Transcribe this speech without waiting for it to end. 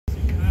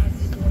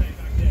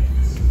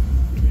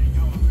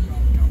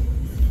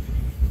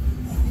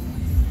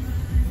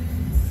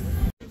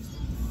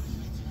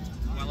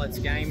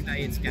game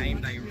day, it's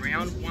game day.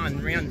 Round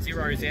 1, round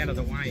 0 is out of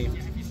the way.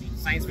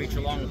 Saints v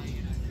Geelong.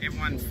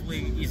 Everyone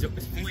is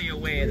fully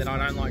aware that I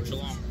don't like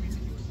Geelong.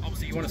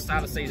 Obviously, you want to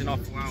start the season off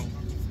well.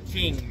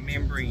 King,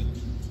 Membry,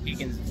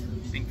 Higgins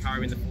and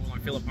co in the form line,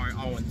 Philippo,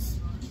 Owens.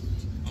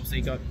 Obviously,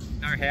 you got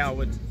no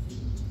Howard.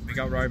 We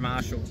got Rowe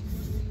Marshall.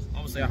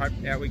 Obviously, I hope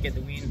we get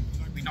the win.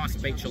 It'd be nice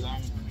to beat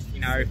Geelong. You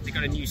know, they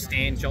got a new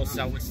stand, Joel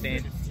Selwood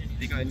stand.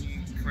 They got a new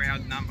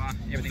crowd number,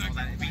 everything like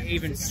that. It'd be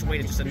even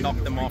sweeter just to knock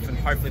them off and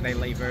hopefully they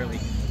leave early.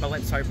 But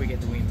let's hope we get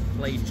the win.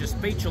 Please,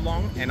 just beat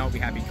Geelong and I'll be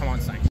happy. Come on,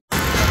 Saints.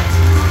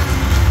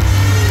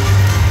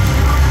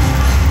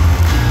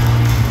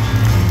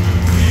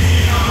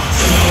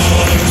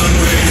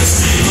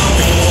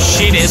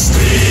 Shittest.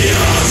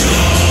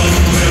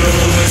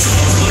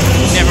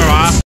 Never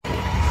are.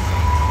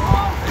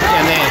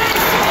 Down there.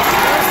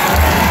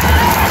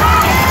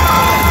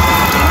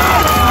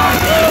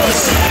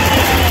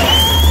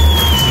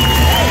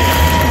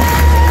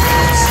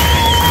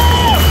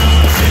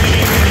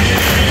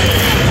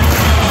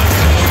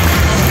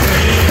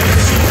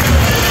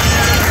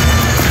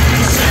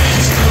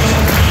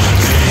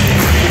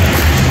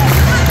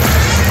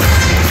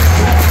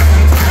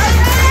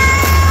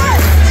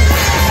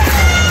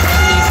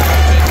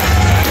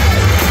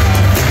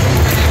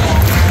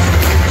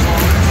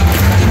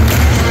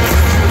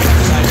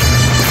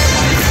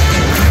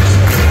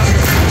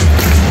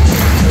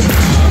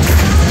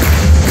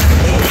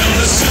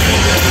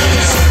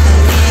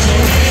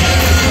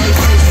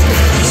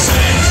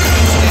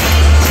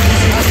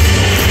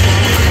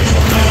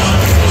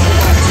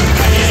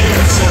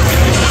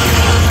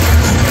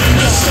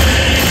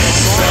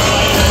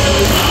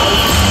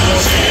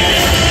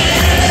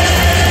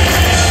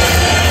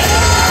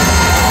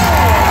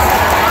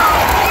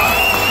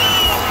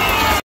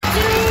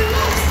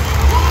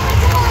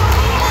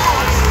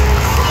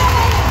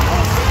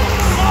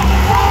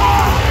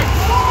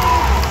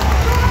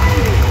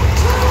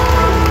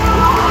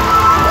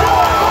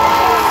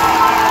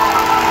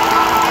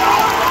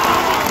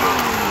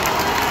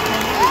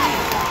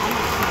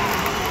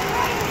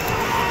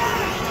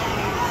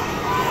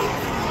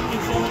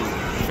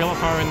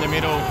 Philippo in the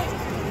middle.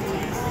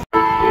 Go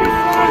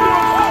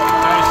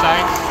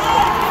Saints.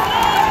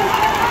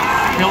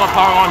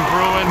 Philippo on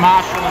Bruin,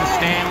 Marshall and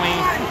Stanley.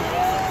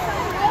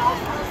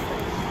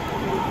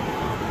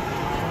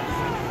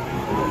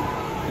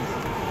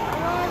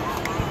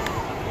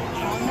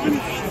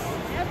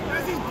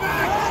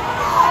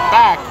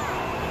 Back.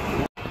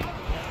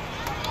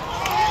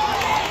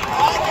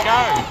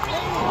 Go.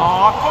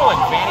 Oh, full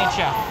advantage.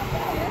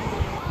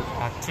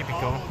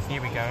 Typical.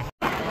 Here we go.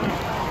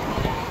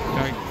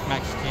 Go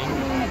Max King.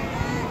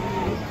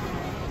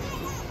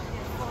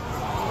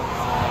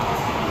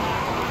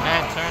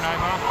 And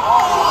turnover.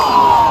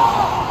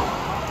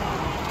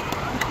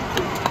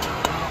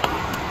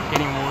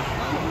 Getting Wood.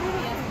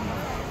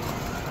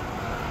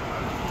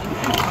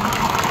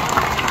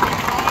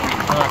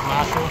 Alright,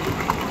 Marshall.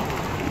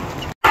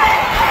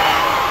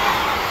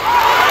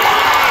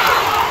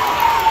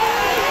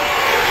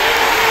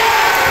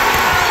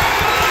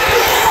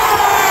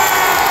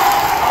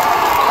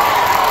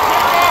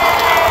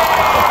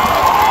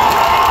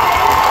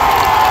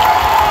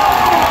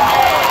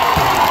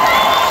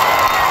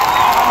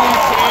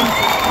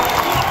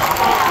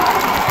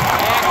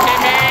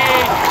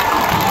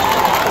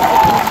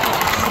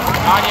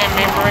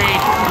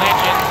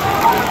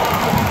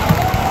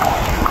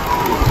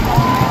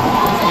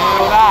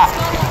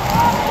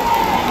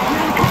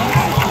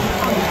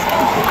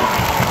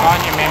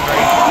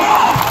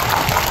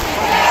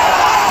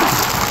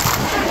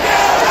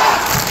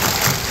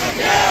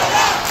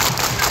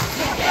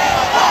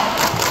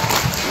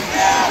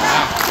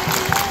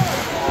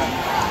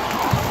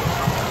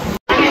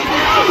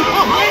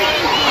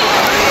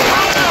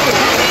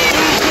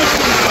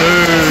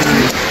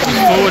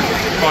 Forward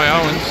by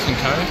Owens and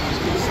co.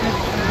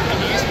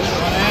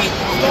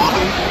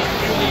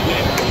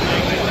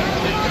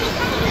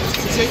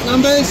 Check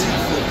numbers.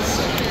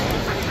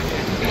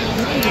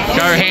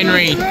 Go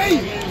Henry.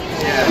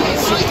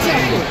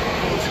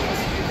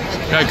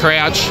 Go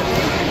Crouch.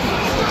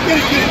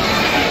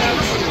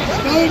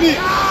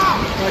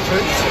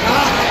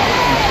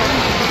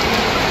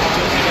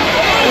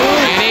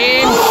 And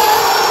in.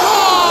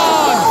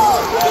 Oh!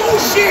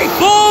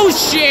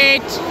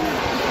 Bullshit!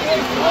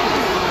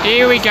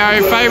 Here we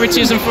go,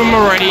 favouritism from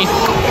Moretti.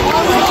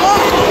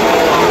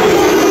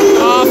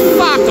 Oh,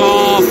 fuck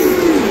off!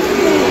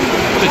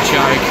 What a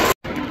joke.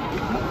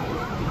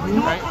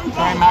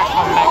 Very much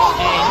on Max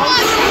King.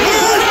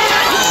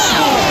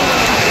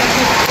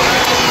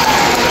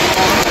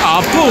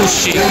 Oh,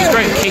 bullshit. It was a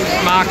great kick,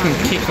 mark and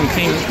kick from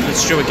King, but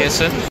Stewart gets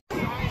it.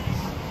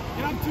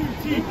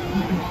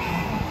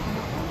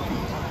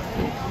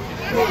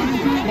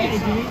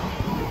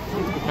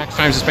 Max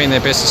Holmes has been their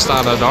best to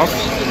start it off.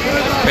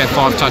 About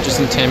 5 touches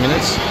in 10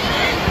 minutes.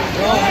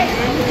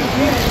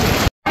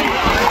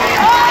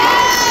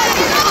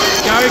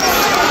 Go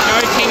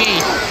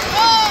Kingy.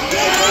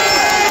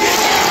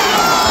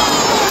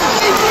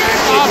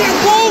 Oh,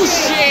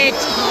 bullshit!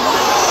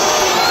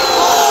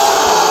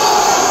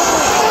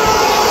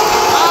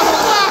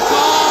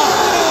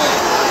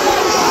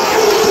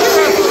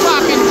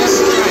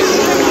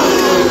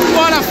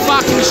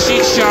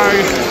 shit show.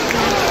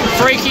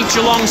 Free kick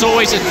Geelong's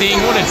always a thing.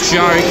 What a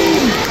joke.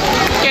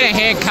 Get a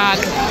haircut.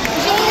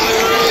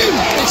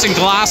 Put some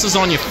glasses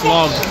on your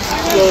flog.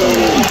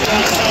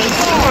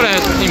 What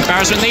an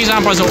embarrassment. These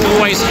umpires are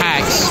always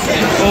hacks.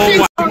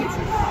 Always.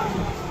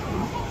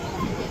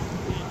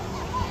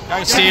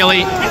 Go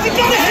Steely.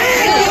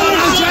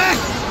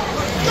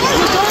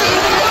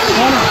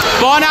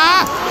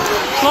 Bonner!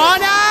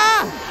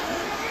 Bonner!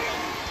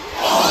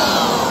 Oh.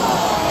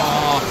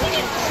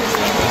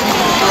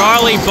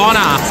 Riley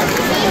Bonner.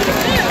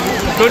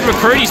 Good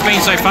recruit he's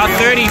been so far.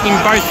 30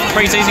 in both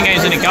pre-season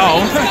games and a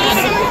goal.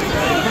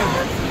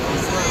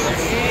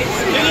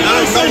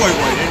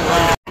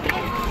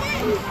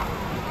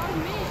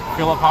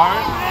 Philip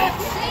Hart.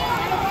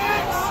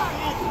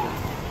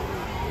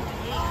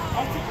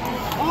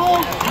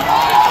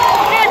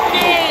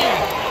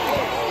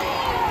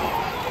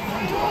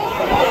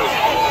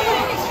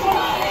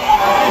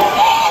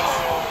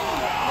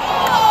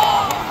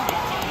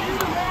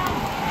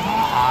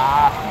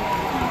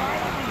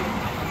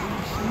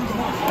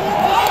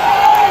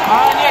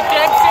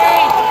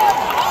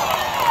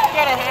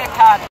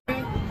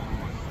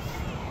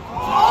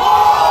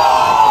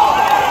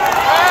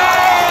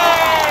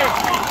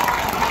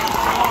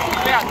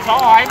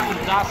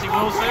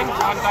 Wilson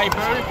on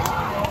debut.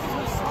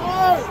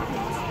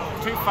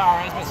 Too far,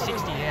 it's about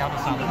 60 out or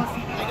something.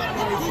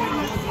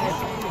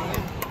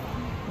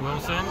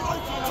 Wilson.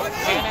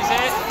 And is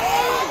it?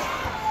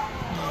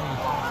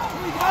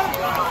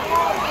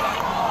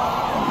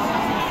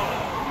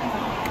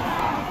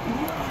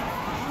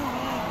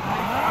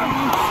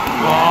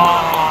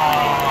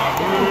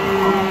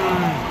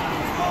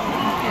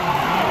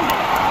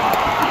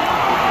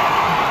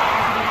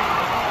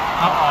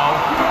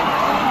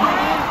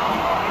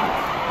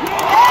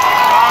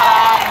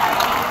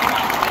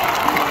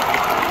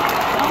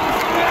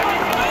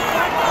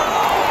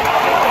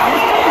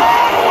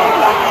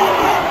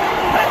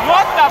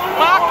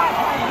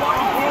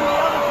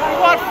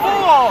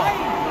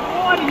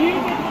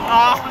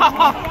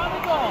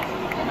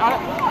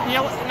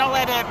 You're not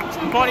allowed to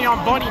body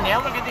on body now,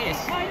 look at this.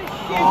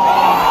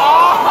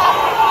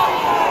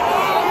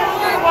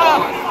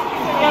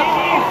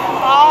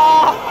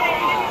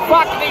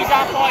 Fuck, these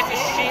umpires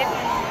are shit.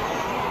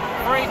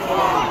 Freak.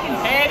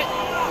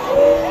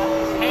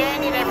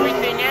 Hand and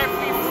everything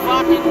every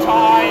fucking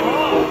time.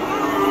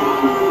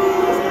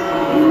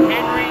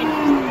 Henry.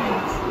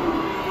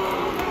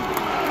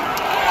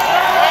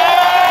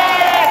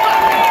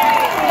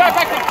 Go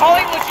back to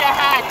Collingwood, you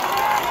hack.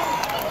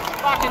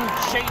 Fucking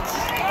cheats.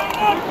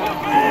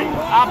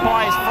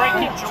 Umpires, free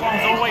kick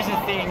Geelong's always a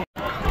thing.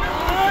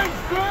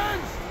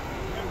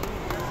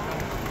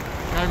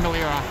 Go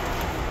Malira.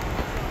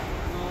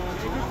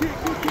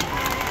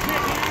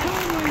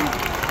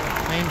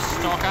 Team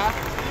Stocker.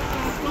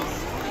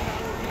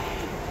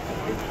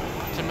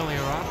 To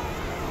Malira.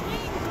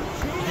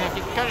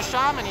 Go to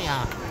Sharman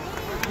here.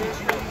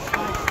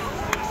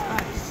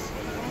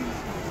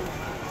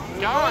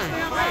 Go,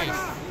 please.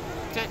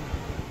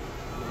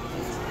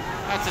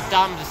 That's a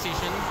dumb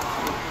decision.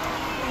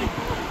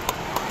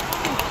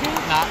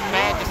 Nah,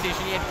 bad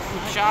decision. You had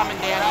Sharman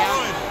down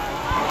here.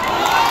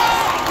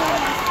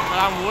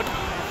 Wood.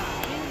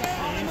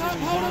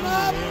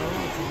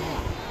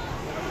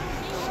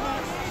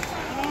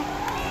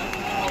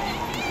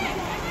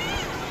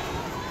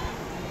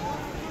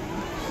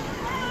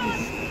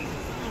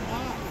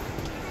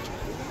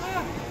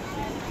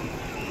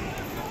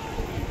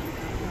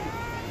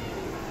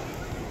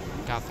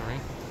 Guthrie.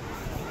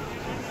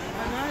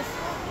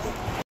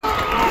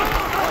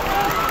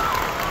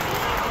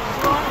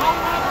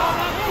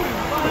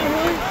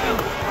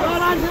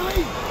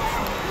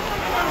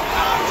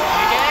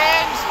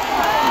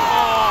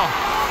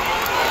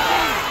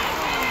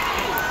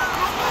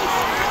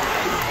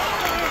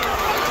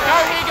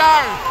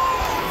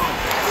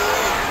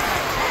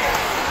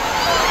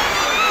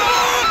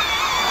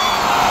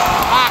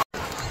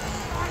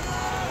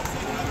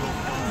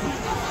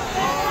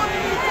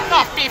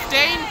 Not 15.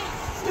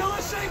 Still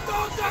a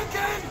sheepdog,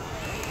 Duncan.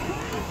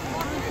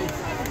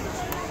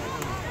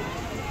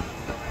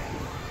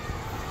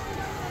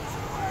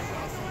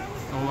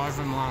 All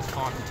over in the last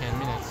 5 to 10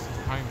 minutes.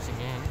 Holmes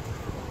again.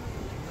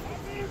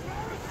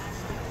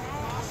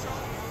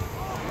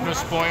 No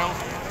spoil.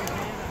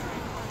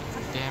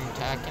 Damn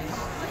Atkins.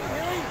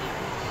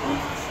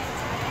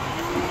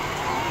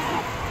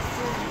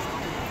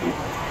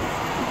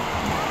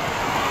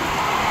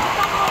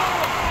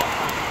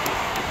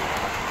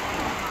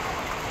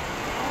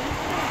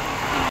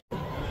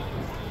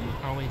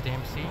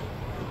 Dempsey.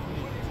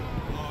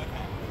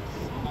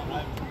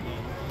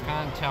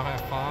 Can't tell how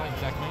far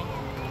exactly.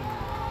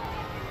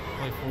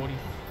 Probably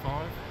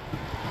 45.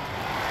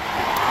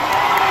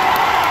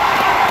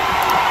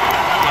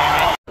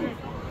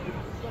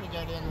 Got to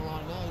go down the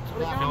line now.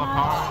 Philip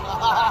Hart.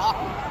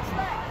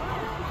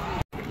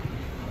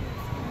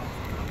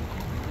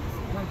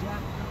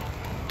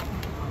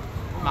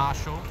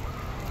 Marshall.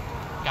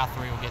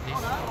 Guthrie will get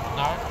this.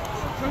 No.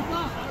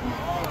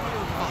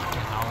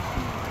 Fucking hell.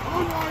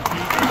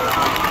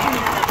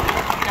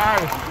 Go Go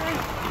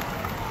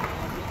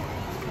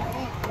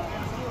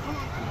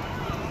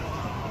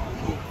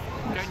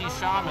new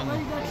Shaman.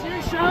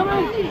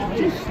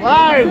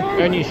 Slow!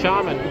 Go new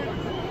Shaman.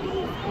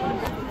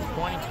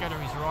 Pointing to go to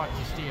his right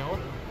to steal.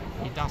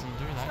 He doesn't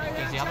do that. He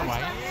goes the other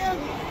way.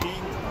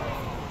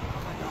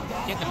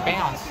 Get the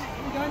bounce.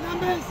 Go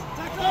numbers!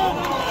 Tackle!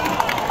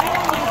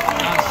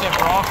 And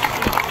step off.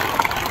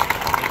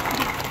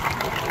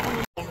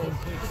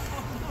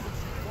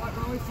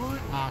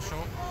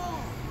 Marshall.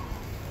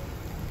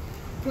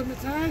 Good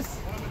Matthias.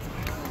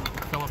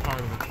 Philippo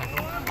with the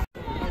tackle.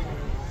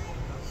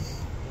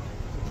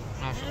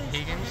 Marshall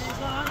Higgins.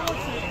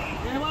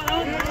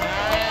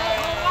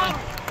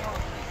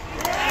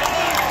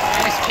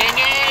 There's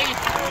Kingy.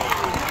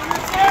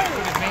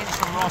 Good advantage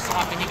from Ross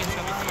after Higgins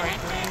got the 3.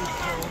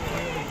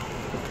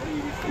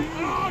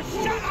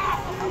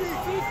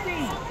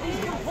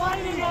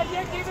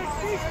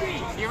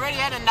 You already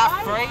had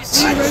enough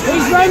threes.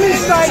 He's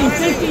demonstrating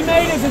 50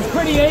 metres, it's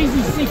pretty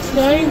easy,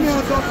 16.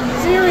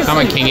 Seriously. Come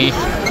on, Kingy.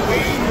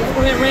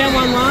 Well, that round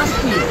 1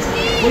 last year,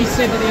 we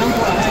said to the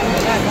umpire,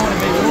 that might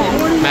have been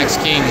wrong. Max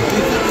King.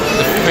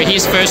 For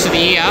his first of the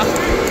year.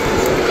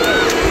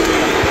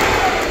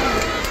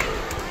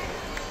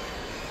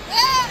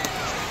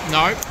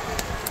 No.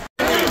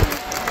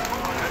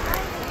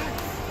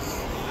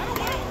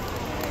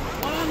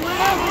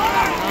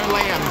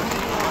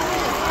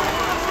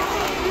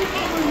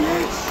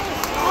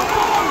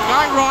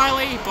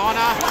 Riley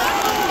Bonner.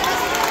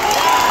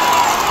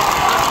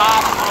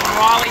 Pass from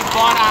Riley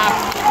Bonner.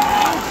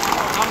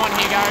 Come on,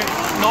 here go.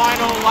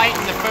 9-all late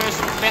in the first,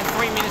 about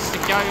 3 minutes to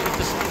go if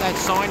that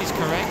sign is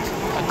correct.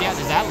 I doubt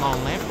there's that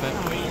long left, but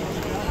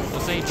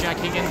we'll see. Jack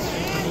Higgins.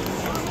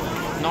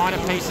 9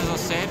 apiece, as I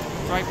said.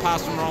 Great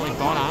pass from Riley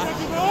Bonner.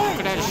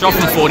 Could have had a shot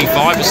from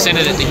 45, but sent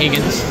it to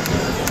Higgins.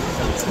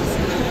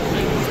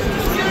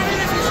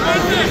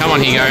 Come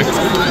on, here go.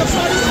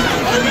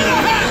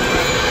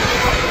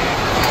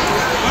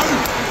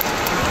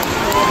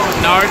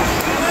 No,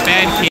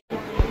 bad kick.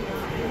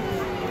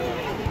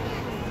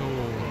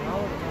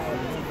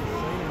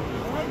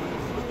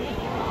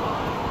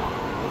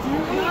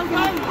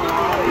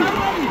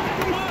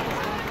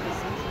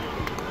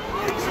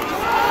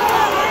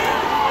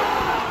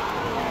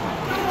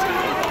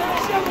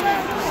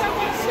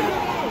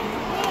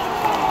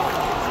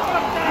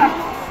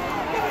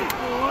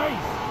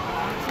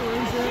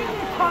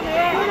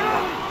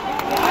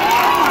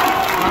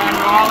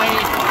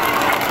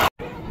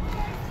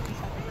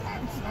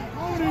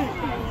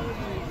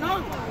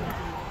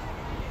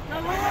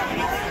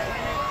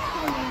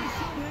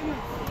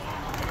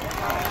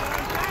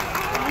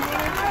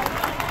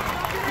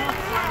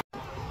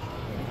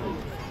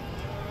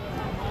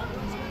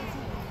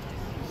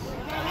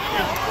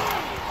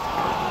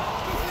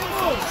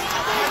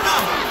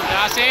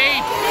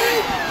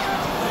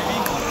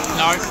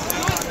 No.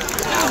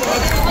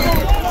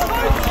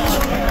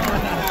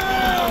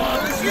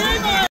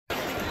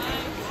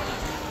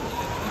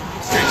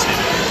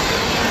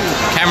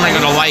 Cameron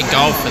got a late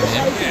goal for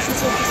them.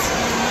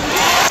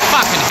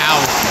 Fucking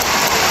hell.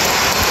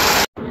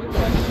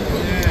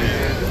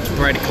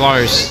 Very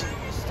close.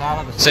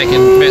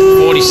 Second, about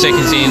 40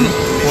 seconds in,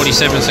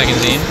 47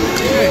 seconds in.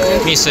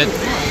 Miss it.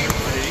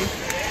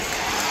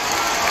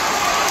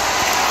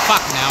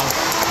 Fuck now.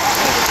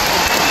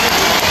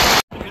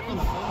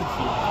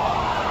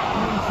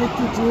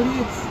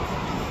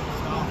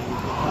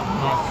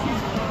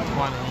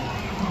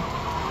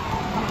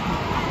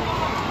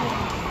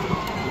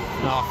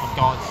 Oh, for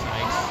God's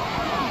sakes.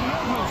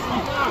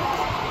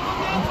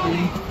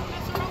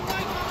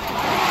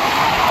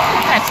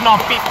 That's not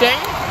 15.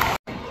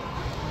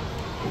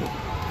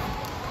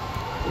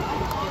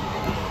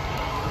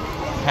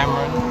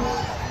 Cameron.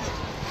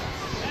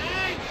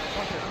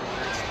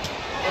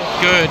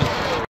 Good.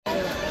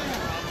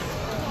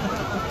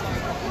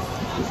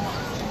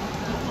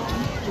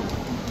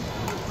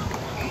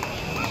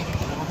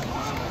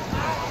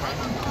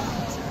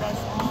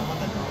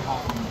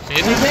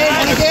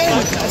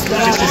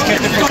 Just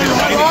kept the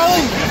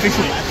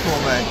officially for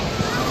me.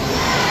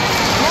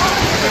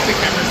 The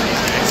camera's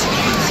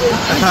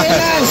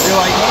these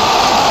days.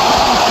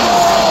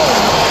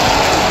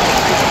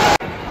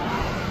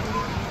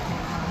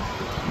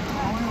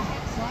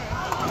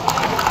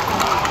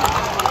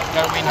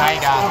 Go win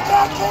Hagar.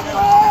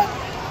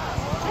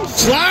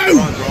 Slow!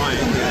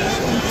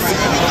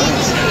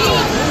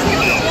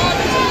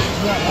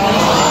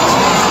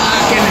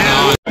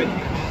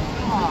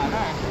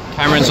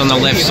 Cameron's on the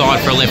left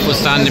side for a left foot,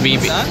 starting to be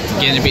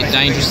getting a bit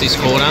dangerous this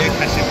quarter.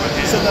 This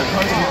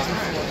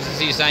is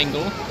his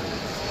angle.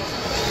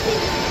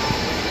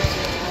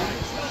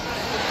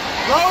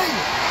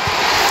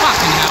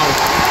 Fucking hell.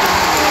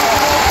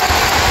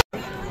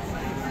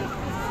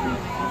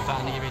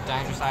 Starting to get a bit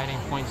dangerous, 18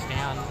 points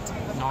down,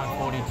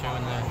 9:42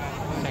 in the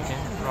second.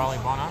 Riley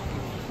Bonner.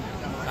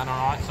 Done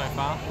alright so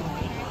far.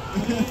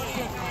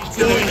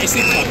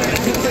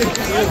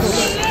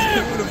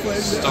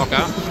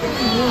 Stocker.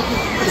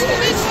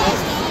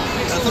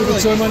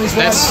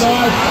 That's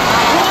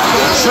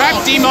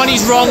Trapped him on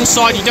his wrong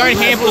side. You don't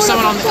handball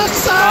someone on the...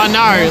 Oh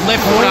no,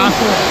 left water.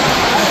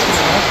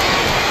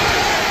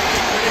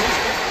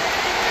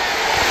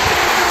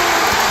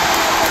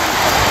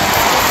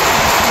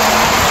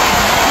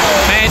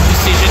 Bad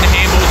decision to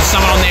handball to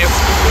someone on their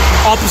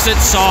opposite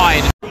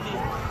side.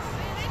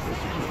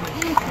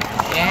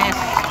 Yes.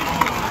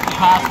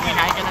 Pass to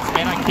Hagen, that's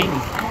better. King.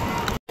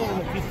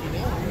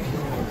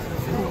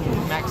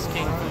 Max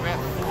King for about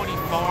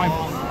 45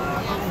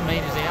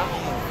 metres out.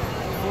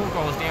 4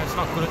 goals down, it's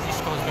not good. This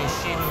score's been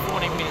shit.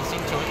 14 minutes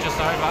into it, just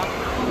over.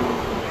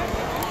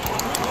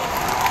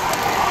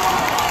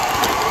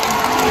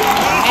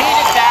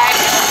 Needed that.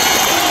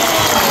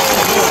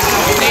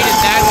 Needed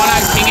that one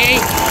out,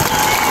 Kingy.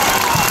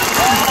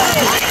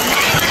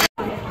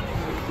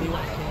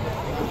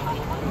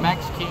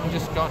 Max King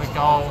just got a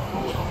goal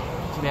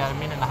about a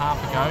minute and a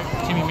half ago.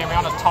 Timmy Memory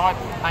on a tight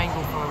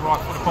angle for a right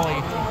footer, probably,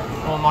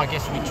 well, my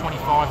guess would be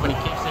 25 when he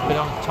kicks it, but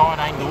on a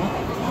tight angle.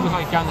 Looks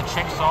like he's going the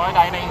check side,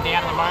 18 down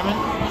at the moment.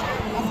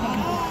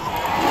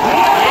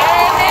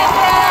 Yeah,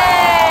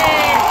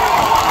 Memory!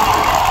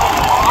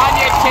 On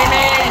you,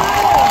 Timmy!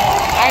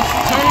 That's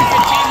 2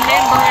 for Tim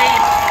Memory,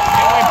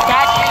 and we're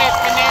back in it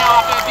for now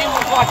after it didn't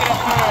look like it at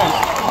first.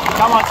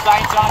 Come on,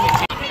 Saints, on you,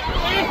 Tim.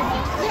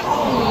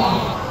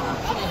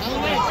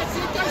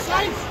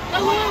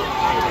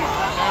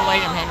 No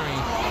Liam Henry.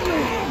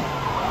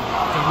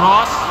 To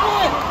Ross.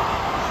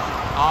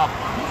 Oh,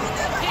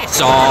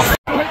 piss Off.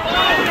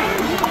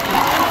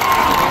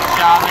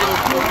 Sharman.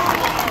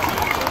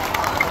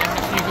 Having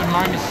a few good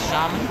moments,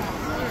 Sharman.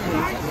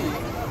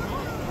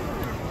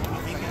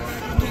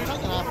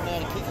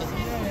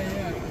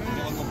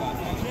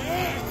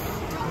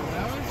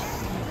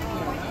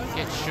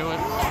 Get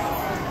short.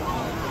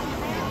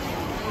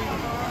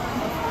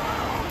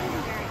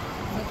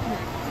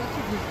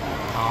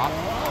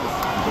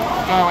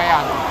 Go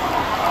out.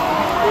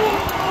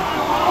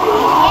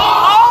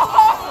 Oh!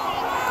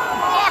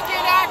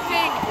 Fucking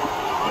acting!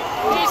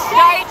 He's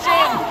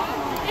staging!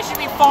 He should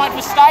be fined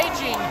for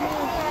staging.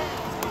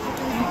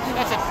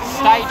 That's a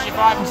stage if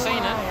I haven't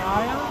seen it.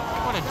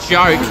 What a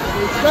joke.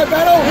 Go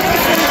battle!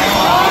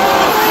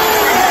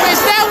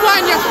 Where's that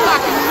one, you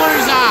fucking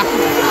loser?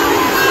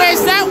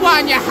 Where's that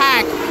one, you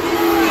hack?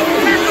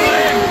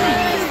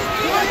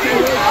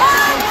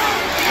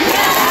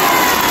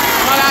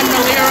 Well done,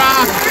 Malira.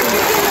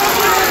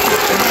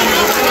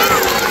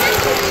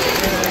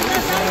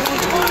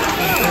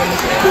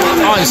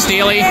 Oh,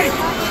 Steely.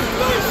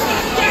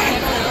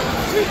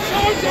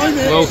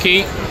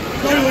 Wilkie.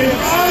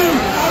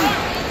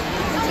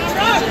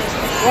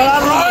 Well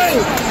done, Rory!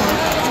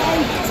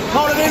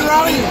 Hold it in,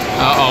 Rory!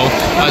 Uh-oh.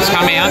 Oh, it's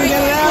come out.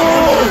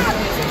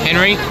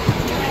 Henry.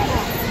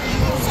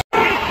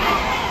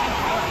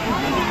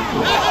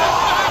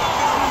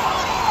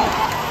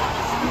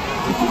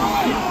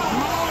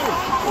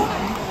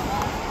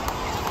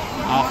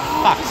 Oh,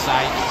 fuck's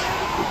sake.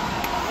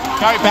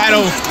 Go,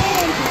 Battle.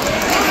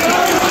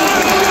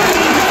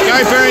 Go,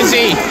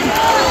 Burnsy.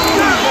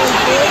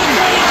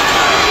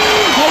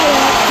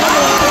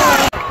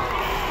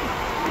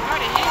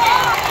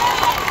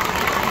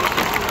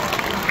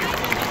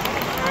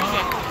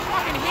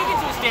 Fucking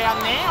Higgins was down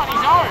there on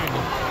his own.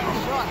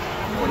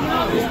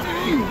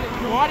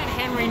 Why did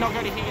Henry not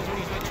go to Higgins when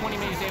he's like 20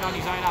 metres out on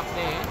his own up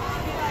there?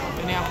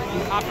 But now,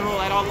 after all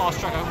that, I lost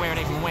track of where it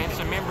even went,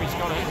 so Memory's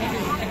got it.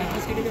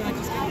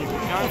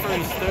 Going for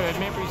his third.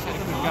 Memory's had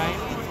a good game.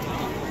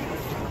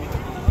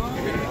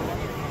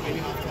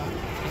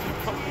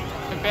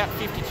 About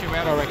 52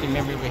 out, I reckon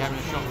Memory will be having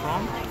a shot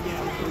from.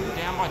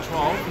 Down by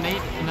 12.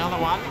 Need another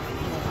one.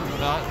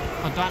 But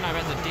I don't know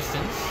about the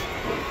distance.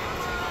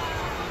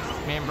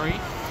 Memory.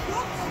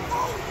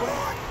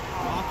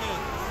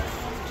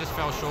 Just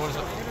fell short as I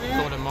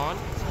thought it might.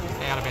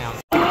 Out of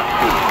bounds.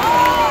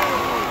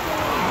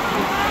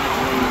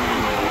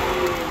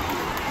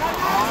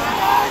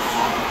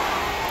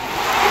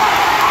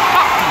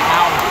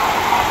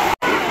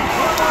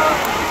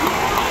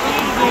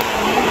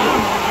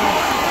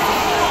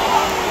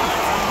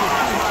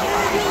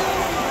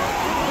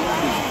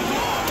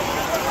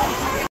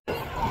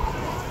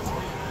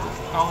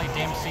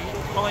 Dempsey,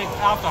 probably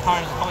after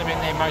Holmes has probably been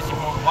their most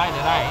important play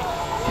today.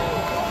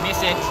 Miss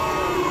it.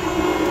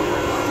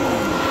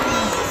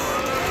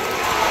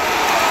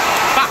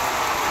 Fuck.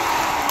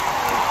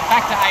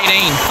 Back to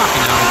 18.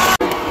 Fucking hell.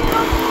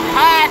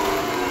 Hack!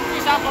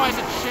 His umpire's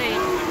a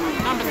cheat.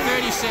 Number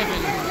 37.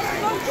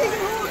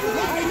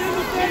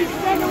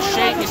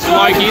 Cheat is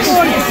Loki's.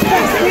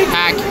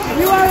 Hack.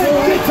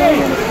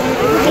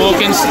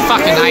 Hawkins,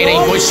 fucking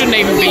 18 boys, shouldn't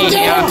even be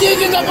here.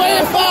 Just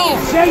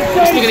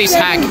look at this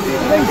hack.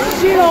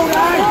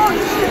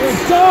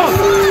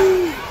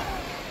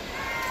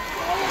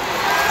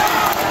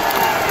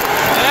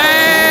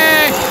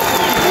 Hey!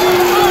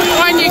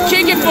 When you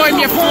kick it for him,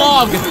 you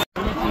flog.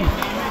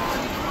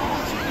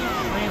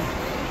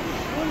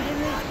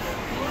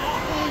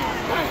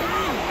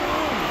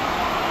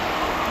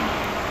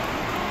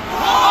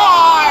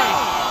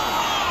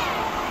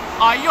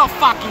 Oh, you're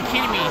fucking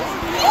kidding me.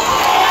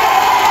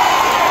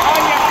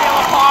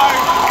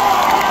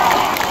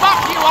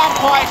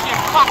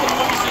 fucking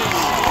losers.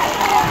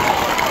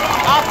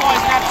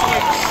 Umpires an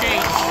absolute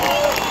cheat.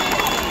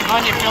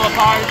 On you,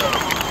 Filippo.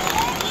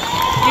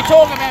 You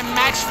talk about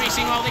match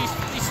fixing, well, this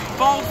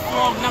bold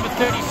frog number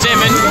 37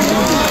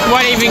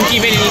 won't even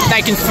give it any.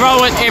 They can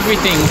throw it,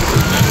 everything.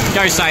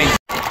 Go Saints.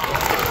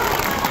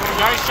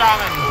 Go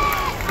Shaman.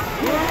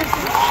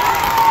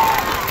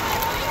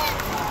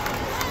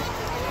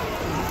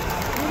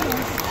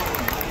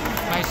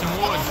 Mason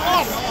Wood.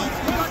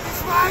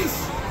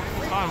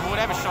 Time Wood,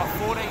 have a shot.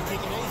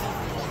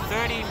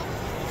 30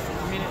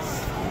 minutes,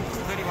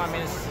 31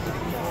 minutes,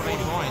 14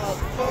 points.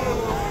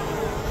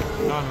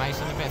 Go on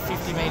Mason, about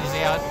 50 metres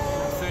out.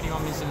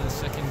 31 minutes into the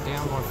second,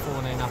 down by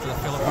 14 after the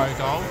Filippo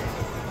goal.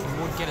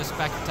 And Wood get us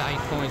back to 8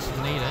 points if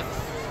needed.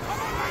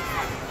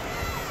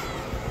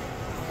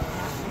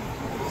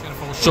 It's going to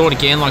fall short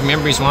again, like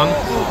Memories won.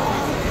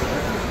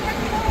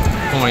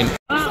 Point.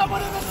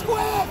 Someone in the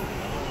square!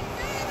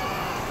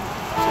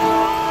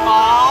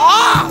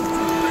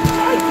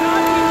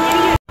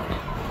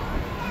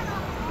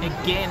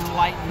 Again,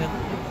 late in the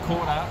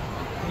quarter.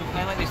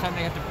 They let this happen,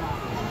 they have to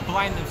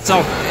blame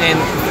themselves and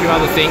a few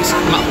other things.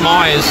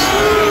 Myers,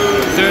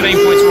 13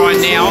 points right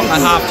now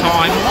at half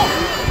time.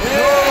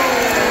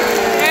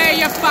 Yeah,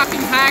 you fucking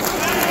hack.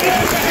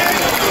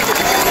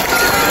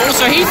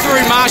 Also, he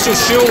threw Marshall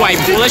Shield away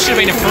before. That should have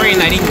been a free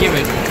and they didn't give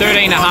it.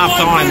 13 at half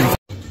time.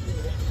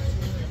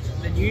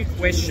 The new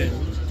question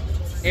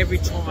every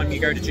time you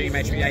go to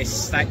GMHBA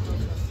Stadium.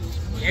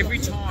 Every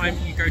time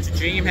you go to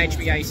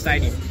GMHBA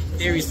Stadium,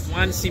 there is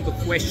one simple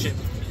question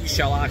you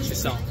shall ask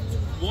yourself.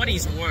 What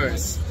is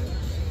worse?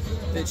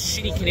 The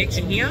shitty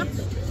connection here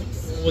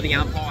or the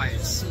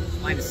umpires?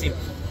 Plain and simple.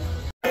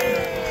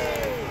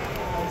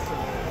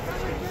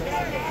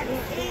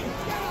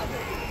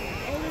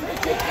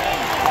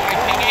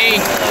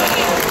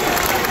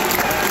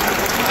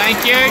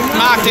 Thank you.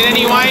 Marked it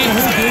anyway.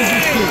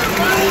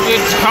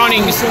 Good.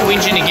 Conning's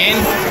whinging again.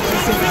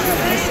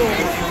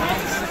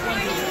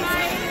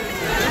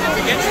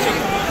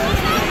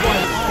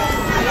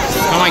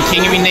 Come on,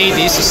 King. We need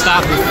this to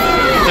start the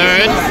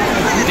third.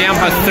 Down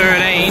by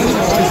 13.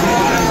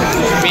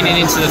 Minute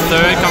into the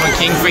third. Come on,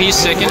 King, for his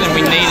second, and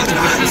we need it to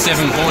push the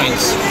 7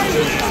 points.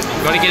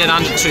 We've got to get it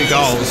under 2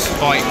 goals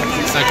by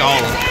a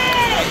goal.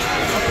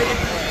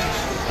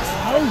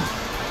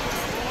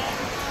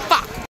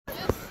 Fuck!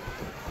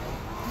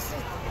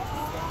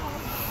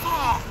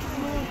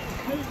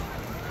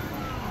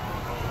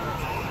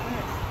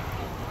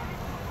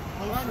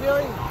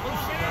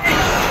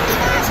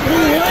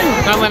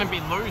 Don't let him be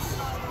loose.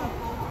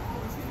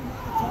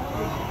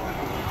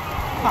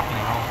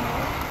 Fucking hell.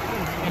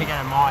 I'm gonna go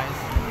to Myers.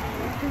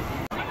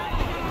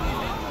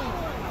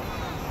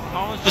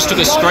 Collins just took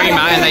a screamer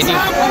and they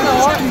didn't.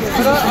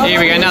 Here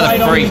we go, another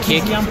free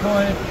kick.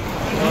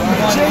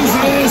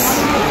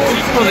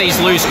 All these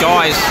loose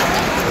guys.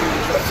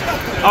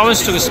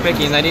 Collins took a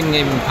specky and they didn't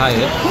even pay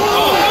it.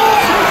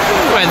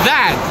 Look at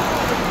that!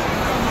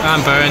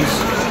 Burns.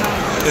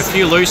 A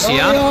few loose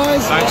here.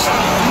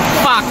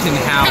 Fucking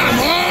hell.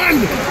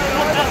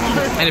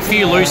 And a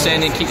few loose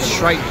and then kick it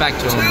straight back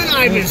to him.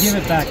 Give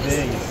it back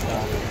there, you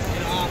stuff.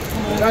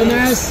 Go,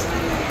 Naz.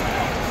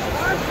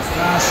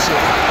 Ah, shit.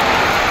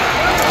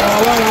 Oh,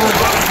 well on.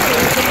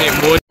 It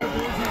would.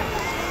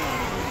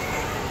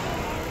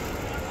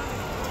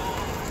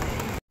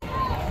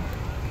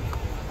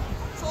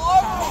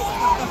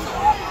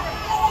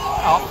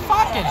 Oh,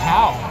 fucking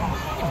hell.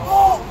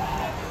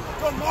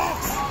 Good Max!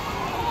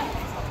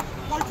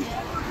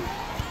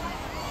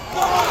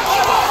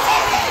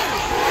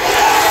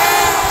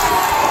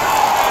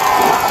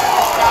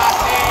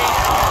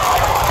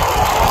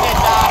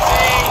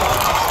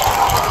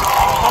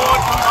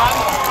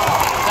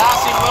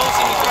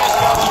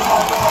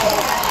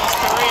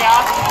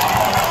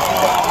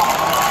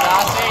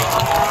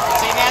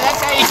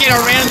 Get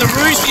around the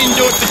roost, didn't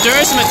do it for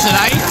Dersman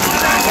today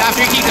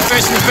after he kicked the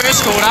first in the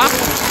first quarter.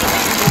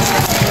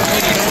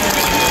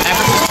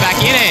 Africa's back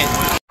in it.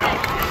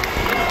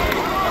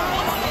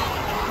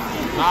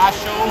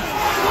 Marshall.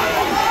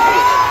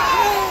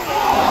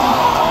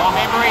 Oh,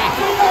 Memory.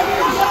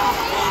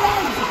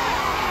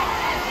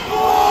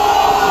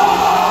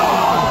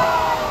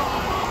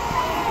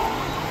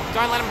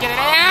 Don't let him get it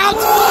out.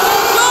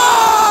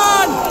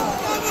 Gone!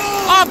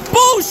 Oh,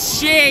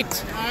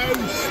 bullshit!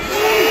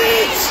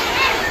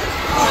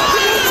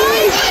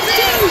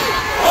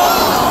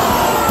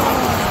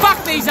 Fuck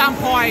these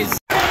umpires!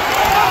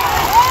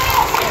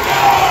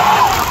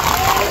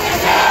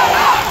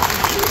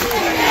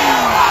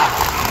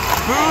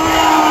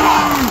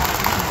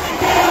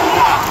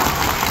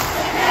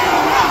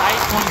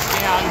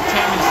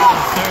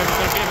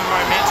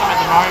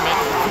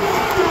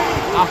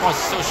 Umpire's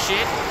still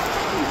shit.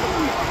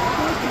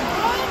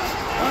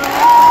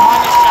 On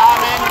you,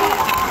 Sharman.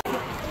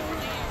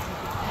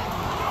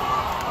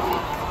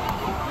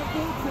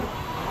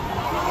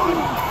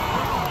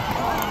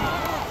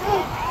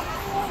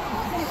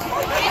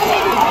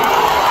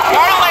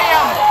 Go,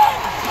 Liam!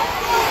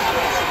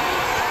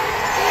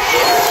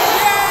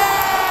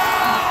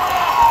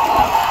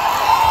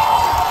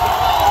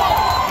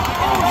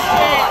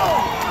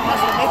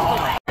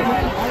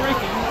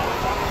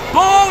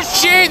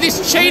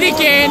 Jeez, cheat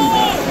again.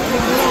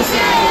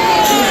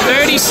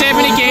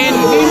 37 again.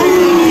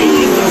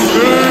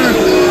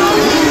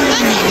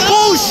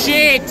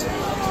 Bullshit.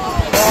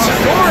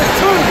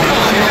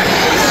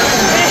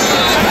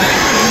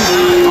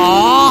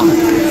 Oh,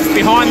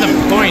 behind the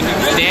point.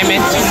 Damn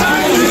it.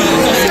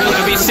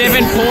 It'll be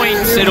 7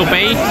 points. It'll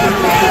be.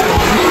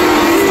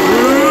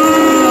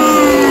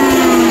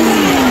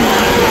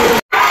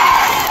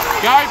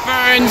 Go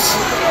Burns.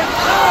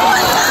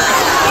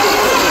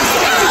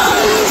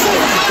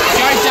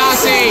 Go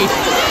Darcy.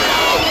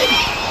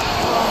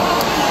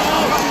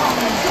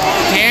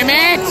 Damn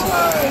it.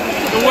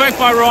 Good work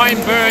by Ryan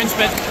Burns,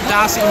 but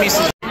Darcy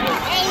misses.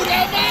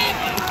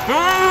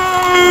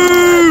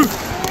 Boo!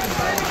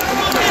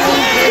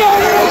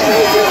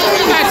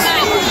 That's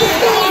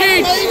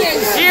huge.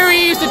 Here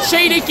he is to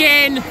cheat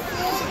again.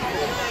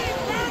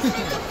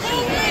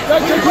 Well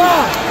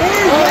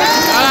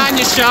done,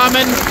 you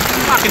Sharman.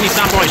 Fucking this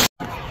up, boys.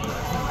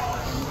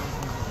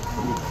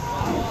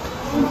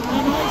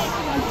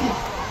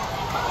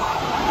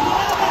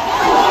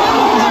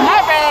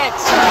 Have it!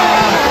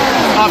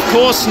 Of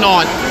course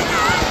not.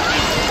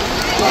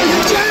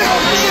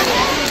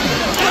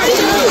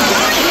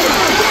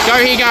 Go,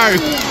 here you go.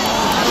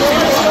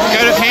 Go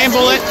to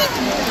handball it.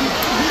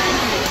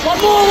 One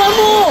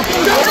more!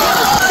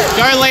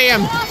 Go,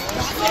 Liam.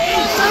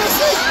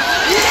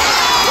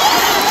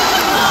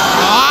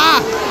 Ah!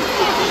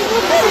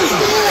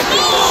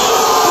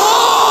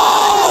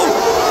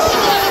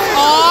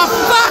 Oh,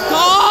 fuck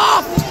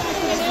off!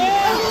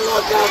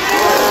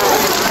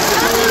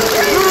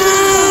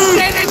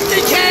 Get it,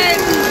 dickhead!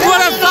 What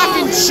a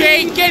fucking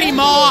cheat! Get him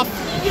off!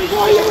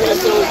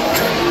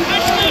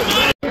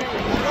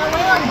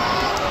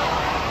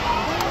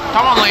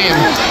 Come on, Liam.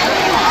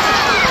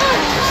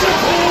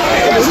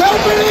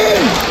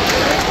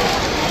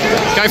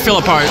 Go,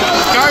 Philippo.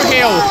 Go,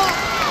 Hill.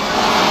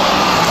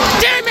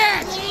 Damn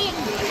it!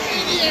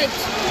 Idiot!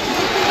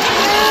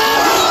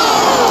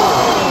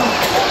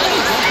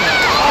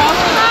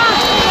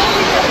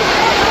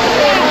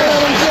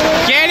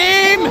 Get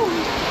him!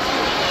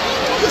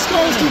 This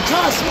guy's too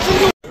tough.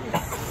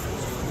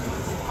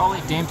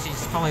 Ollie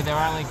Dempsey's probably their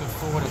only good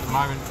forward at the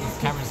moment with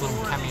Cameron's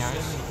little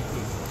cameos.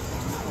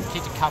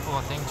 Kicked a couple,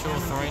 I think, 2 or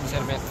 3, and he's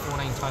had about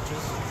 14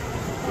 touches.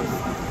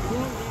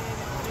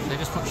 They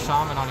just put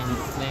Sharman on him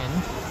then.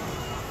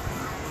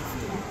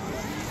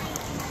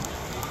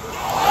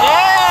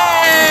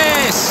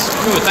 Yes!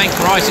 Good, thank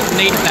Christ, it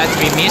needed that to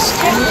be missed.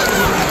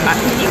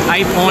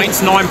 8 points,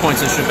 9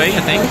 points it should be,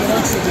 I think.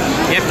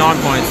 Yep, 9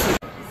 points.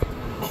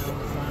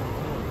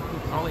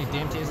 Ollie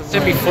Dempsey, as I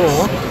said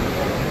before,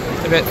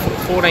 about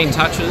 14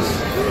 touches,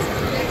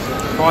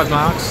 5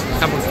 marks,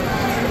 a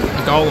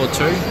goal or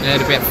 2. They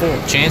had about 4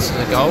 chances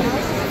at goal.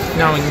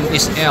 Knowing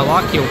this, our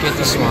luck, he'll get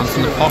this one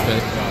from the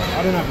pocket.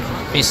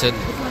 Miss it.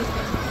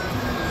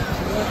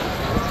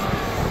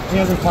 He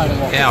hasn't played a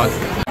lot. Out.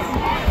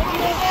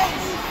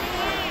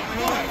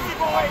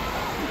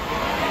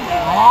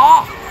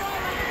 Oh!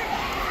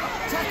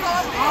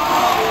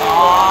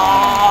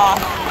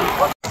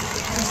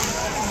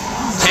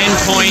 10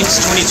 points,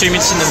 22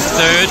 minutes in the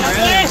third.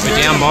 We're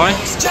down by.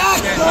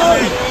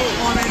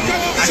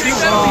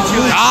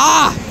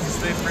 Ah!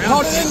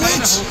 Hold it in,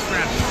 Lynch!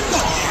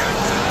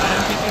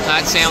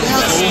 That sounds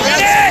cool.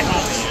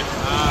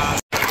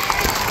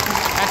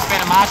 That's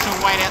better. Marshall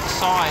wait out the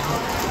side.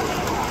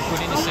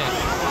 Good intercept.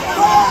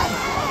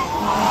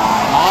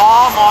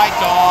 Oh my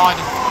God.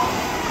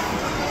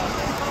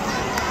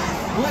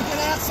 Work it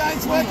out,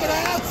 Saints, work it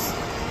out!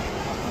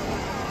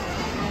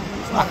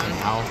 Fucking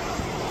hell.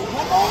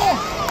 One more!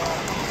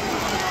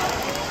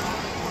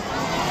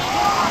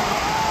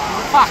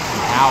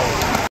 Fucking hell.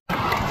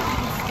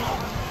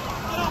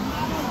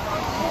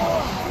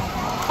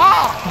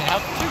 Fucking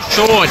hell. Too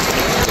short.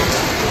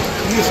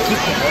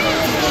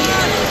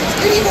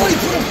 Anybody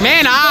put a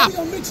Man up.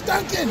 on Mitch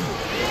Duncan? He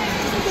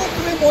walked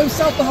him in by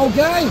himself the whole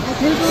game.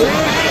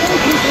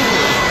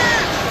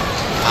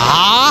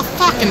 Ah,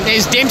 fucking,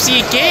 there's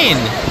Dempsey again.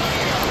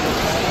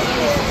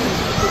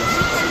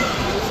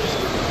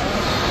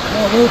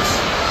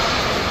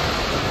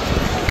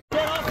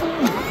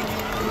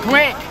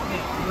 Quick.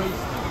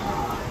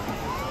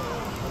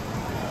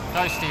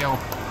 Go Steele.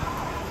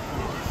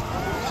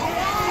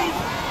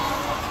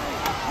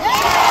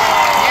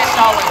 Yes,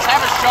 Owens,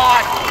 have a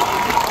shot.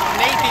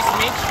 Need this,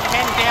 Mitch.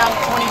 10 down,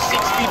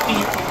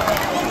 26-50.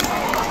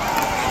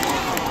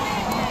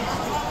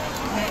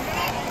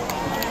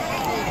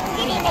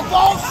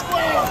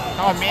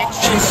 Oh, Mitch.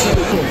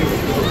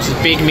 This is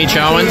big Mitch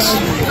Owens.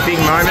 Big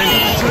moment.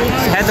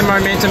 Had the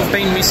momentum,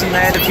 been missing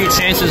there. Had a few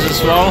chances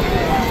as well.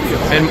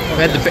 And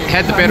had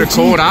the better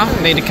quarter.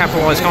 Need to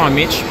capitalise. Come on,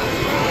 Mitch.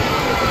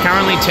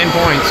 Currently 10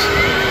 points.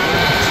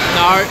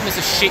 No, there's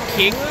a shit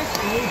kick.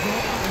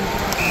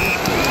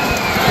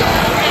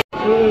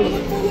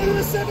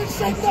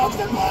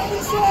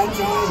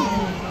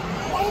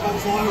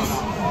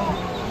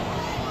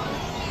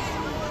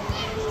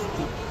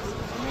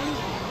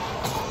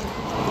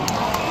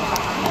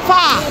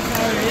 Fuck!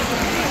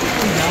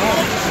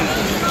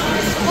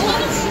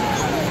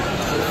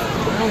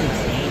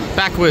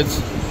 backwards.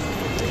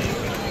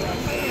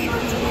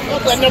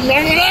 Not letting them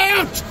run it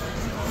out!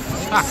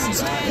 Fuck.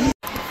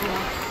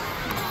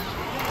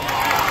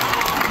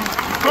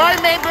 Go,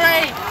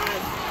 Membry!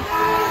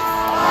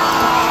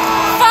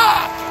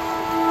 Fuck!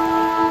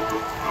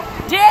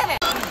 Damn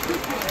it!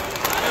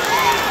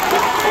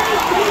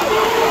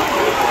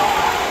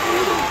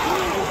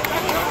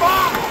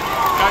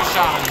 Go,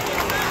 Shaman.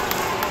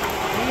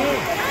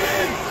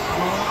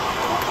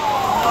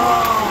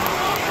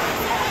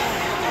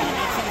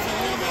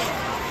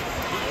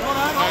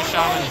 Go,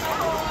 Shaman.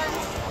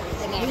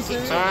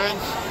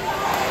 Turns.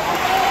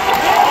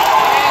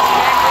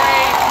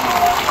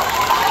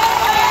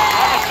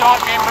 Shot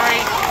Membry.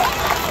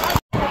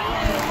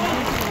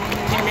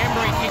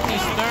 Membry kicked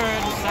his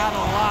third, start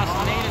of the last,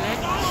 needed it.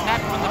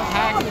 Snap from the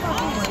pack.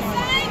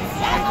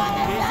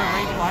 Here's the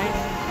replay.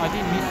 I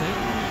didn't miss it.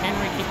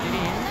 Henry kicked it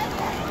in.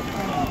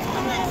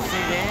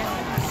 See there.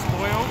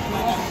 Spoiled.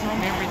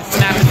 Membry the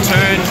snap and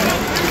turn.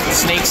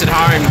 Sneaks it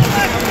home.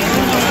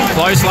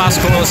 Close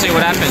last call. Let's see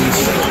what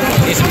happens.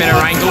 Here's a better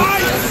angle.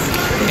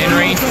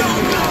 Henry.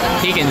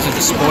 Higgins with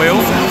the spoil.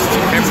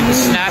 Membry the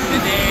snap. In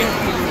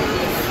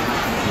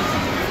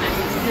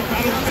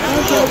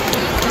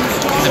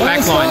the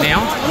back line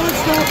now.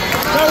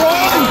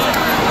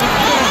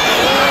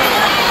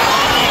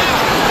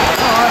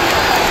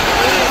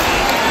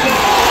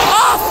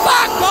 Oh,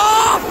 fuck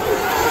off!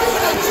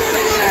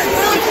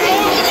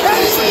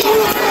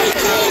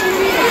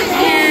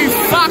 You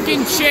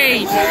fucking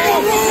cheat!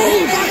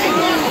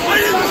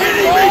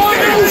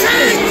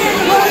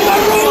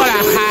 What a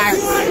hack!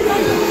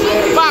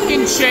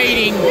 Fucking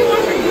cheating!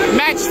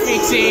 Match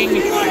fixing!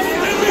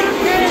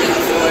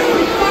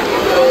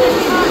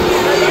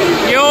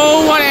 You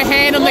all want a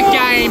hand on the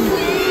game.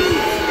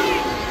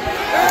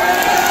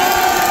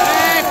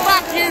 Hey,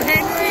 fuck you,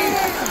 Henry.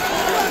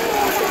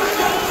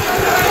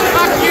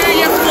 Fuck you,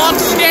 you flog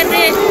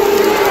steppy.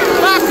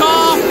 Fuck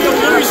off, you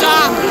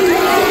loser.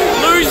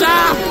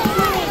 Loser.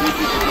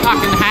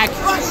 Fucking hack.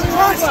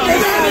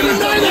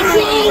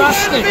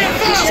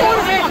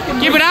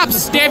 Give it up,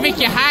 Stevic,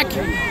 you hack.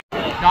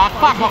 Oh,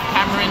 fuck off,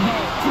 Cameron.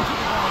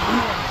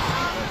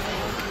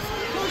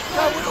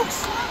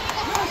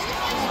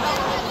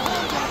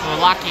 We're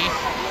lucky.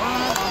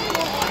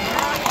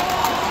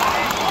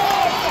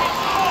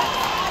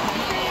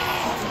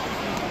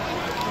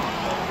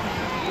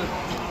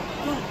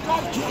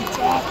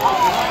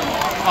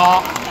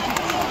 Oh.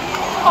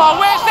 Oh,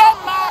 where's that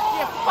mark,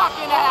 you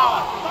fucking hour?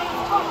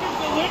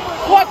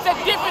 What's the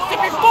difference to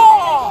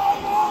before?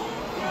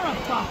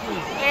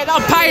 Yeah,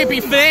 they'll pay a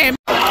bit for them.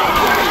 Go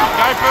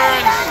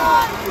Burns.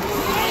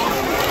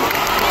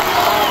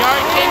 Go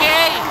Kingy.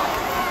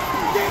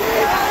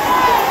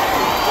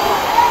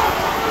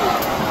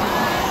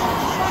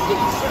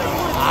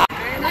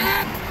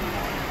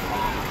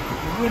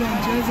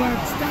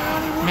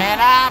 Man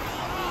up!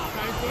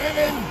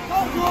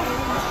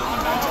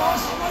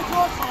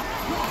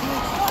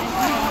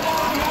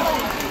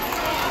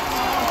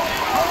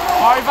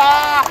 Over!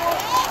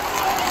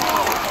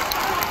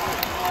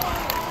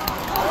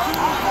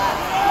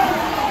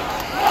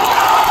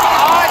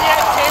 On you,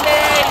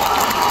 Timmy!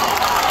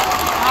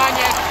 On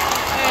you!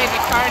 There's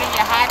a Coney,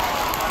 you hack!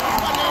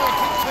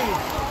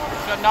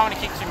 Got no one to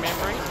kick to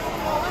Membry.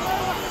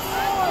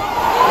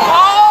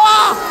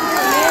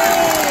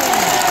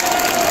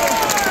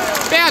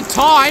 About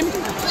time.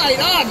 Right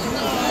on.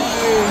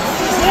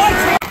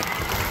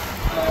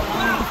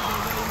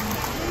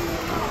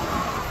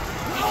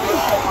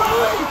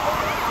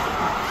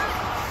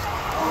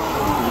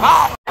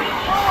 Ah.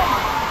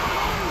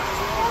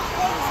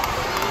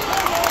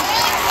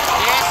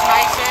 Yes,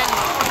 Mason.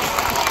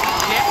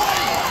 Yep.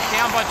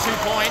 Down by 2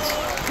 points.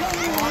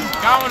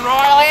 Going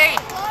Riley.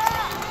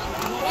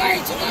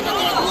 Wait,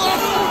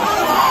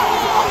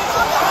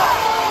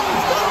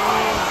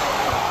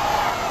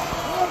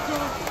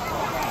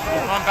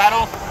 Come on,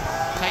 battle.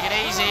 Take it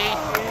easy.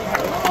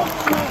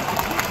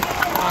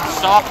 Come on,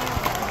 stop.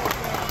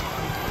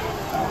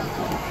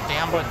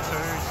 Down by 2,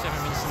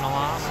 7 minutes in the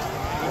last.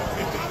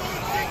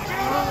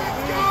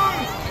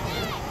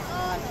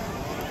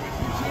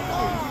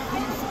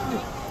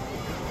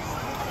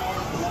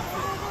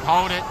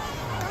 Hold it.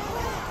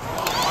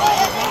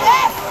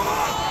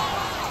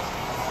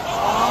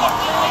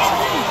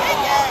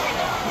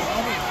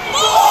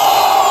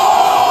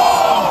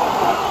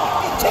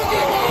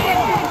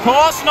 Of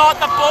course not,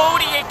 the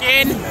baldy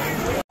again.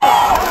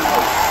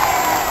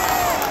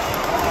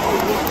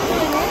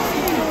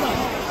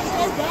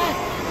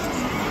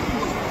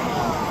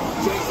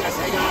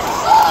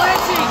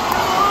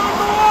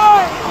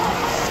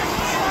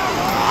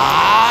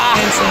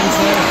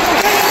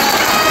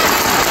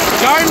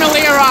 Go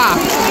Malira.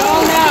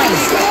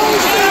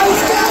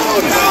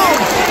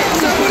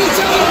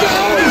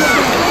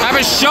 Have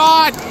a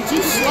shot.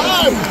 Too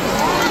slow.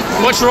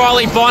 Watch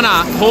Riley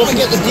Bonner.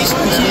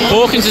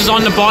 Hawkins is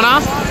on the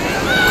Bonner.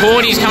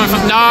 Cordy's coming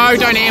from... No,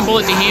 don't handball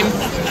it to him.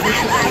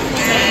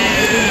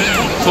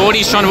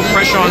 Cordy's trying to put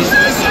pressure on.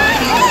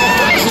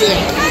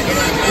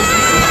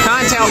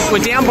 Can't tell.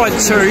 We're down by 2.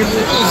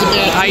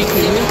 8.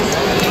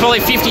 probably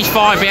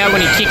 55 out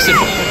when he kicks it.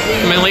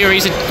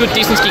 He's a good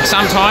distance kick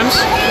sometimes.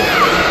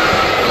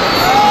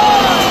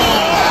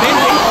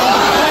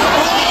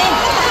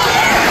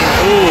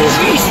 Ooh.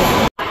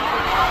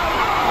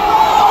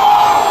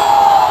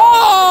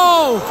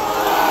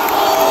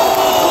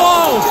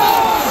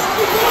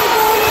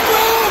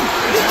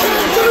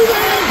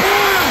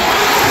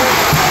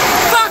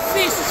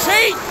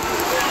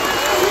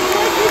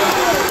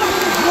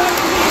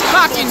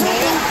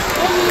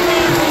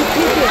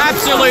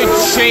 Absolute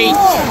cheat.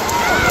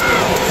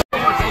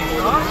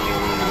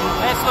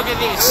 Let's look at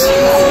this.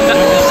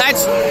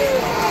 That's.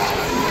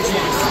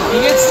 He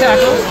gets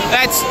tackled.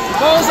 That's.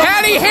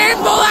 How do you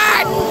handle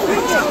that?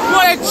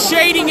 What a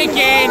cheating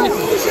again.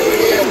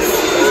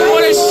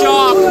 What a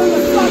shock.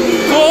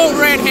 Caught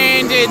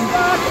red-handed.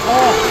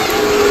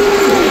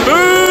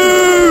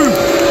 Boo!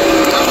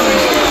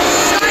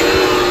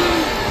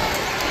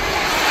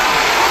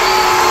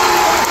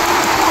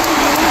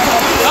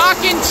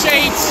 Fucking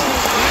cheats.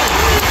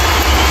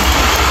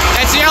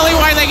 That's the only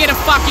way they get a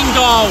fucking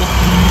goal,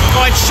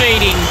 by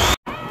cheating.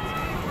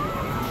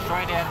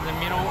 Straight out of the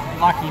middle,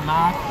 lucky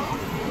mark.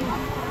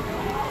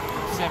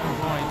 7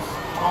 points.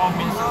 12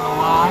 minutes in the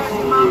last.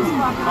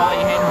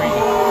 Ollie Henry.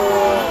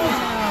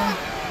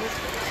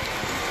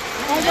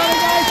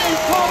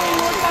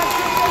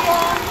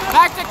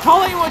 Back to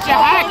Collingwood, you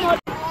hack!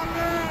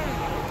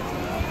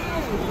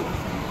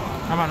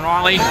 Come on,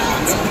 Riley.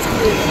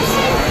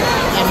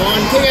 Come on,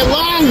 kick it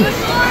long!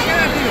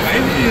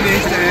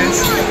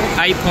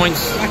 8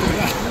 points,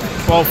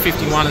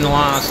 12.51 in the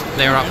last.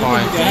 They're up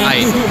by 8.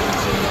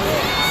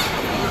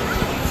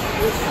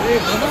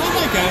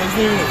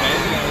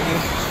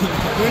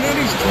 We're not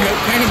as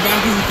kind of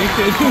back as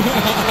addicted.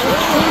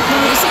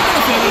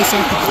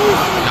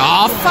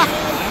 Oh, fuck!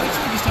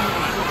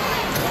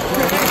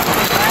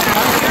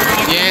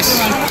 Yes.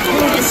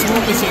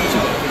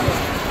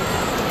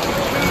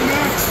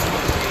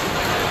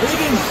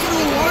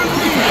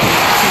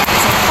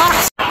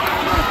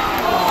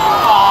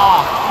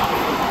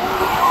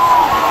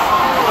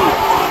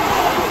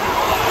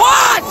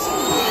 What?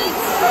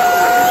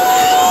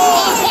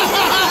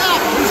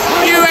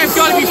 You have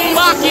got to be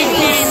fucking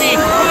kidding me.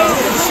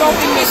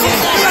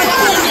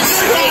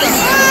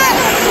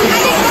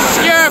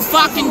 You're a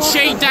fucking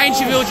cheat,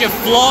 Dangerfield, you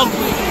flog.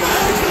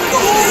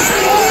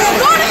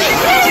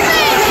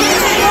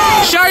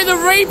 Show the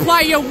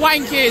replay, you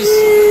wankers.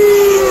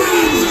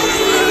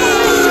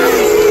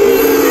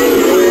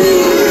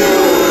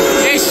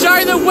 Yeah,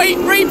 show the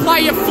replay,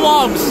 you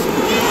flogs.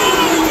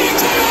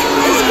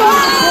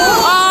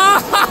 Oh,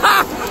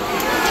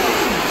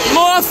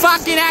 more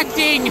fucking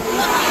acting.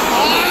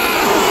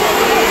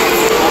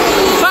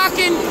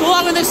 Fucking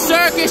flog in the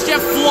circus, you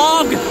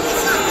flog.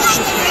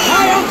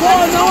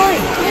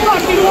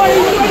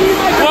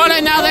 What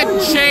another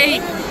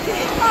cheat.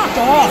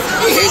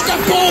 He hit the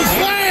ball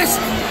first!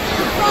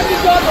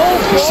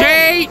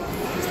 Cheat!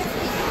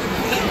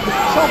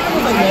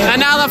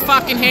 Another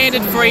fucking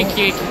handed free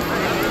kick.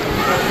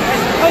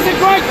 That was a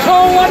great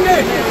call, wasn't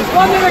it?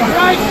 Wasn't it a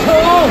great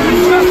call?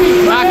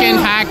 Fucking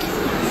hack.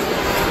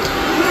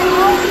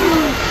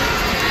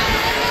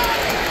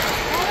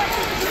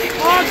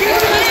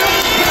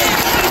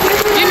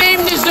 Didn't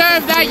even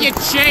deserve that, you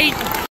cheat.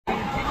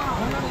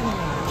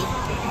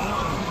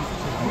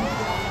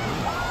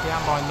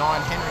 Down by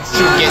 9, Henry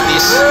should get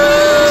this.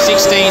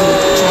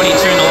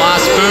 16-22 in the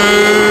last.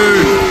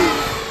 Boo!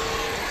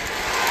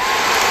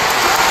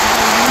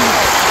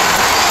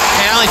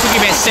 It only took you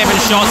about 7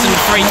 shots and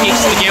 3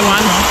 kicks to get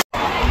one.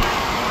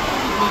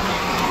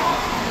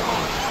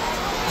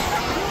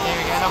 There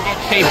we go. They'll get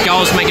cheap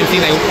goals, make them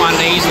think they won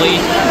easily.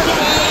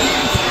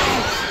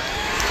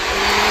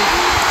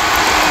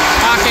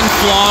 Fucking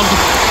flogged.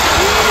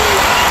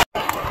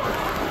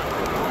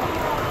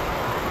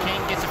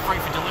 King gets a free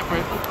for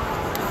deliberate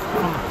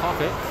from the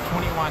pocket.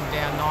 21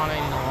 down,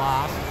 19 in the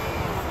last.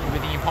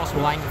 With the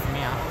impossible angle from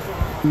here.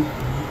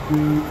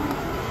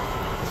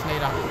 Just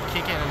need a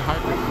kick in and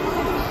hope it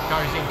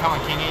goes in. Come on,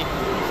 Kingy.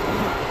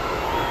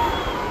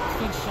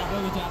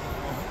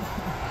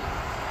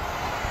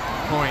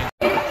 Point.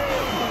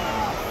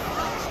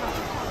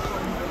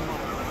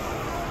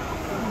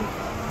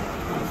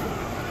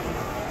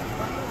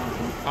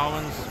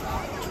 Owens,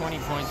 20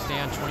 points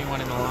down,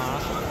 21 in the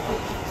last.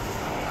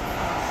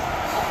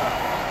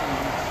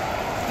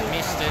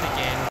 Missed it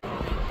again.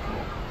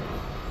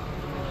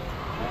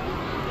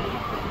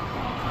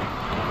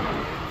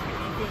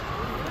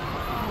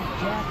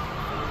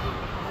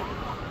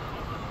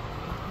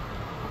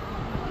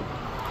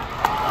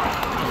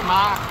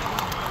 Mark.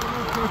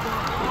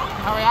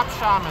 Hurry up,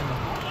 Sharman.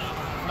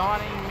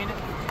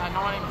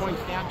 19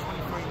 points down,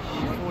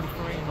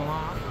 43 in the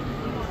last.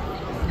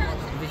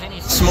 If there's any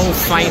small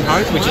faint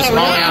hope, which is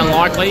highly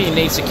unlikely, he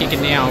needs to kick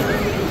it now.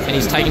 And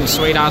he's taking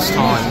sweet ass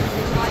time.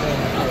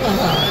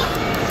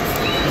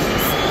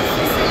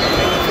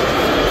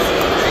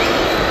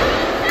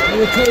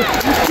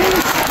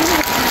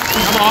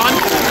 Come on.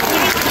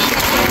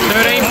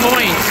 13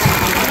 points.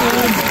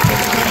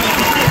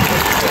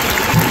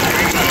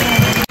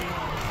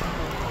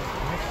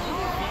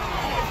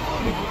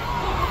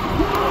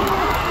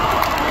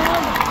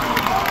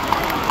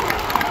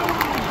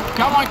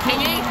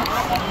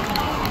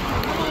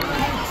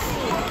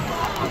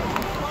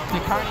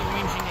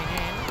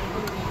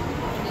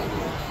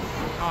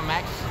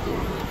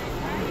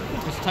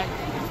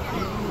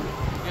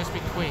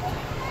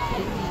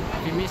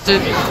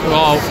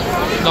 Well,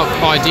 not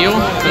ideal,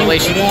 but at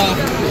least the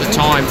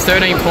time.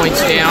 13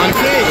 points down.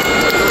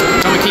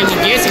 Tommy King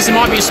gets this. There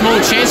might be a small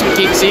chance we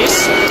kicks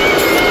this.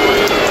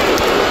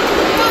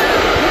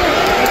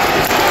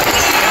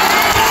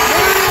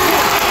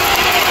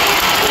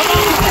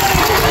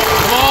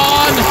 Come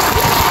on!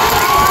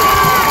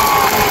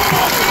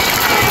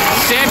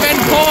 7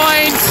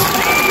 points!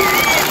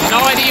 No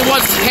idea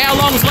how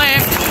long's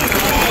left.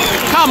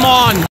 Come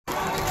on!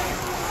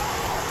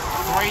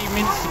 3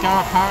 minutes to go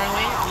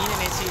apparently. The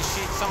internet's here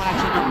shit. Someone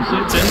actually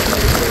got certain.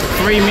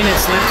 3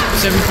 minutes left.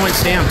 7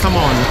 points down. Come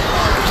on.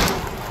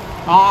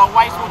 Oh,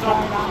 wasteful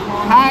time.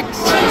 Hacks.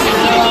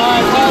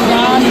 Well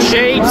done.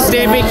 Cheat,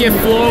 Stevic, you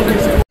flog.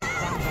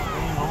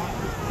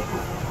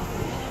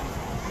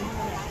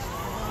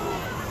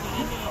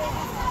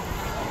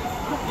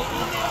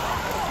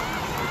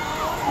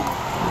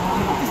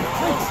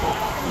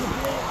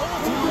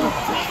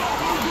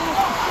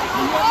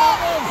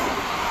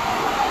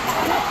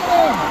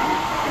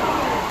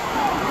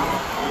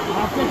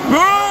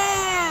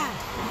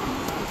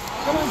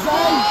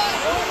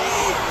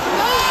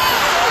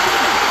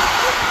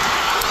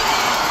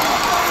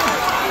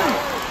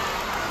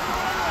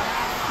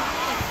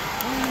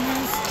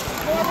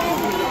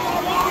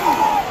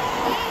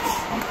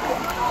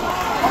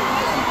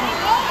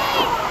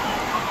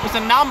 The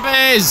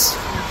numbers!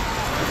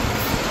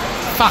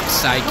 Fuck's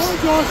sake.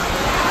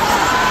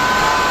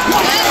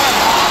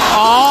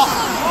 Oh!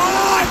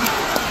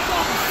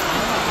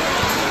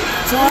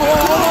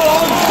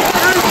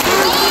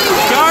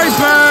 Go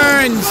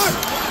Burns!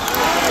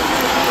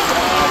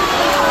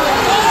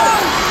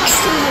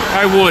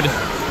 Go Wood.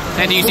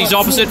 Had to use his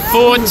opposite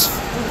foot.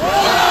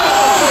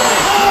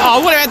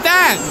 Oh, what about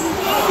that?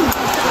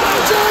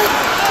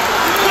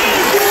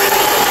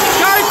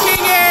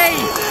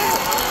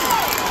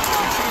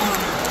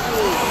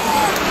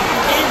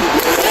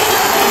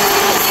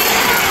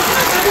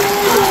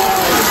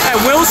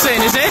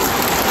 Wilson, is it?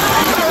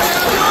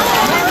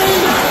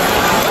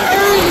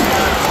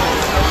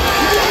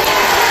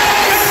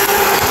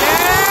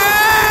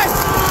 Yes!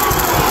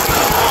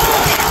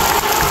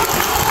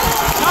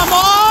 Come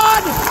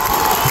on!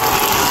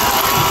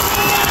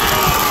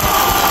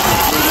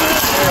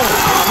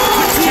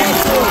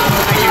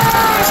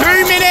 Two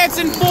minutes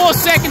and 4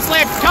 seconds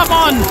left. Come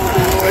on!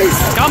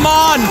 Come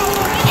on!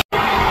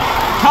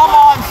 Come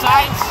on,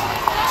 Saints!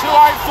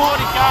 2:04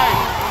 to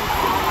go.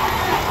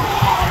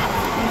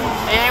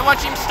 Yeah,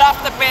 watch him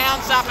stuff the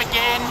bounce up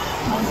again.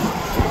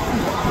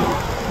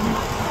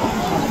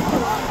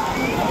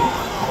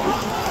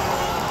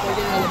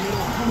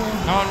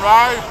 On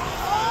row.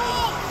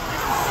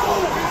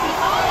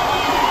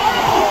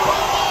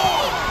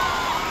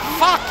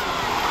 Fuck.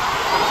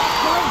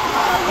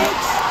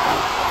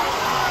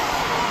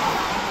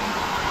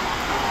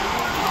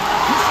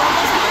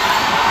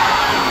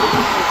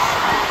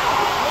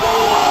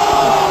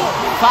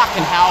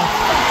 Fucking hell.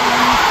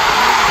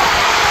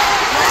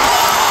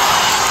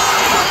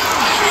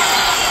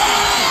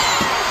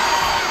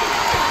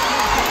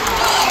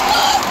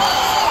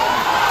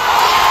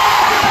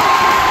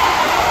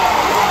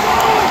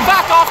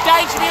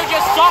 Dangerfield,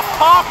 just soft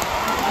pop.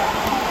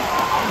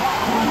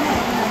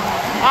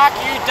 Fuck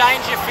you,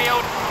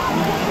 Dangerfield.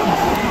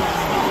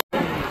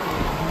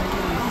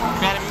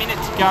 About a minute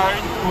to go.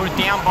 We're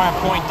down by a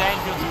point.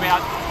 Dangerfield's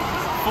about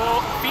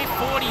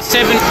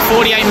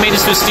 48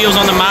 metres to steals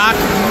on the mark.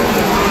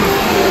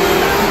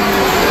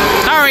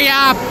 Hurry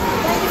up!